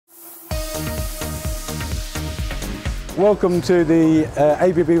Welcome to the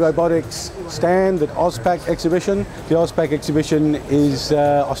ABB Robotics stand at AusPack exhibition. The AusPack exhibition is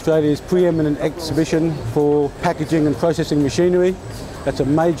Australia's preeminent exhibition for packaging and processing machinery. That's a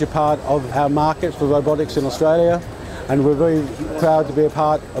major part of our market for robotics in Australia, and we're very proud to be a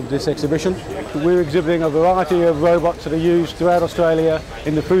part of this exhibition. We're exhibiting a variety of robots that are used throughout Australia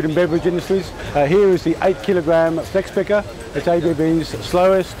in the food and beverage industries. Here is the 8 kilogram FlexPicker. It's ABB's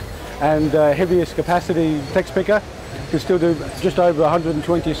slowest and heaviest capacity FlexPicker. You can still do just over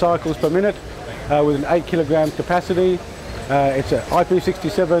 120 cycles per minute with an 8 kilogram capacity. It's an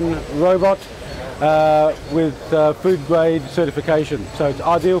IP67 robot with food grade certification. So it's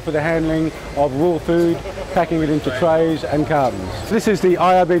ideal for the handling of raw food, packing it into trays and cartons. This is the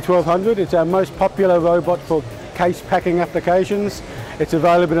ABB 1200. It's our most popular robot for case packing applications. It's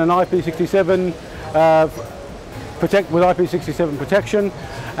available in an IP67 with IP67 protection,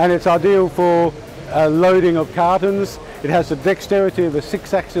 and it's ideal for loading of cartons. It has the dexterity of a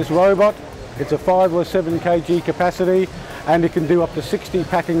 6-axis robot. It's a 5 or 7 kg capacity, and it can do up to 60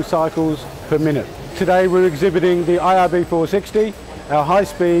 packing cycles per minute. Today we're exhibiting the ABB 460, our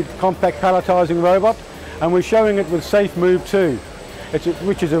high-speed compact palletizing robot, and we're showing it with Safe Move 2,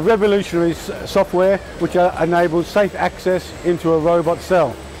 which is a revolutionary software which enables safe access into a robot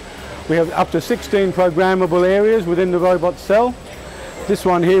cell. We have up to 16 programmable areas within the robot cell. This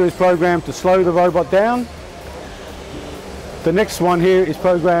one here is programmed to slow the robot down. The next one here is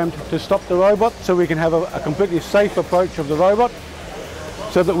programmed to stop the robot, so we can have a completely safe approach of the robot,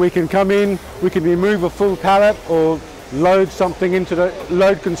 so that we can come in, we can remove a full pallet or load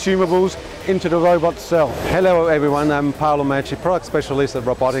consumables into the robot cell. Hello everyone, I'm Paolo Macci, product specialist at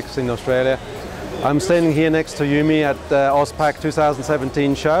Robotics in Australia. I'm standing here next to Yumi at the AusPack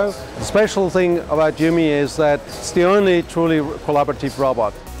 2017 show. The special thing about Yumi is that it's the only truly collaborative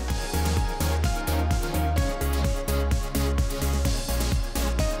robot.